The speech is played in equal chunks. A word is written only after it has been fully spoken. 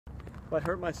Well, I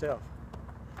hurt myself.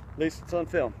 At least it's on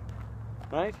film,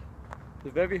 right?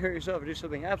 If ever you hurt yourself or do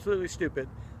something absolutely stupid,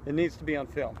 it needs to be on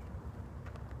film.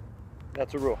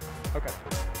 That's a rule. Okay.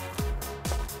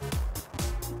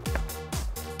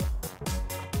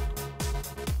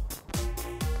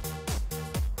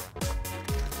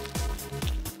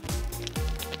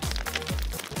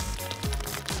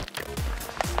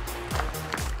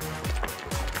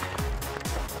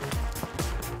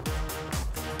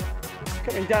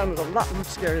 Going down was a lot more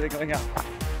scary than going up.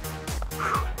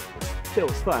 Whew. Still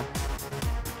was fun,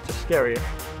 just scarier.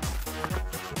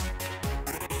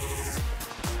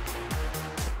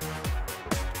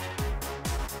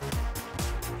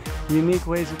 Unique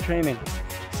ways of training.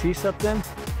 See something?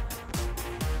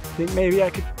 Think maybe I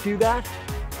could do that?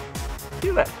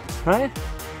 Do it, right?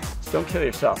 Just don't kill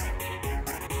yourself.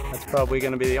 That's probably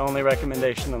going to be the only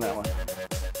recommendation on that one.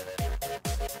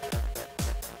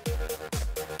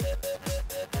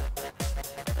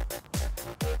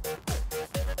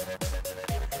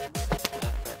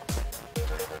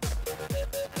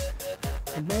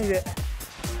 I made it.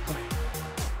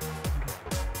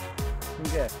 I'm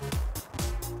good.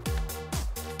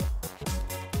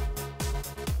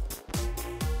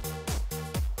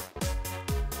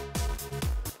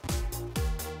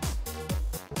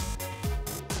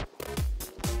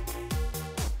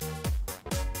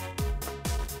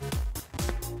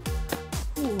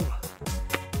 Ooh.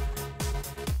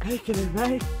 Making it,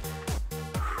 mate.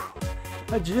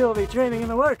 Agility training in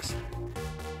the works.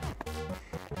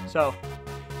 So,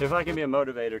 if I can be a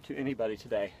motivator to anybody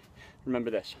today,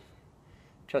 remember this.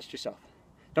 Trust yourself.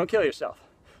 Don't kill yourself.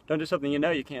 Don't do something you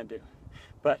know you can't do.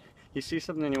 But you see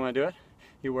something and you want to do it,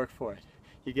 you work for it.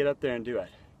 You get up there and do it.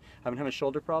 I've been having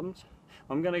shoulder problems.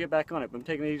 I'm going to get back on it, but I'm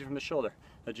taking it easy from the shoulder.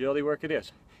 Agility work it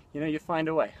is. You know, you find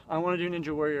a way. I want to do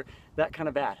Ninja Warrior that kind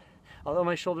of bad. Although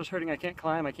my shoulder's hurting, I can't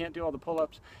climb, I can't do all the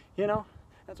pull-ups. You know,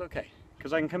 that's okay.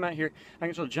 Because I can come out here, I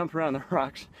can still jump around the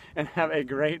rocks and have a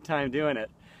great time doing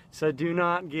it. So do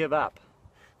not give up.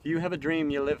 If you have a dream,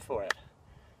 you live for it.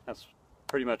 That's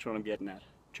pretty much what I'm getting at.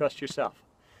 Trust yourself.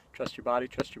 Trust your body,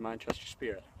 trust your mind, trust your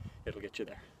spirit. It'll get you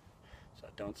there. So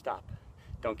don't stop.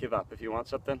 Don't give up. If you want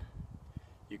something,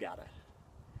 you got it.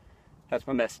 That's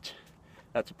my message.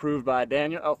 That's approved by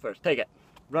Daniel Elfers. Take it.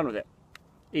 Run with it.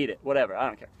 Eat it. Whatever. I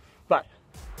don't care. But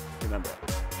remember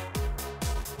it.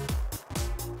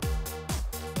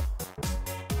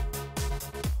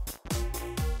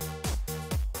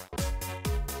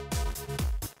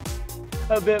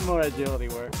 A bit more agility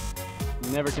work.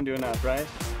 Never can do enough, right?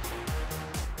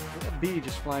 Look at a bee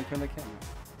just flying from the camera.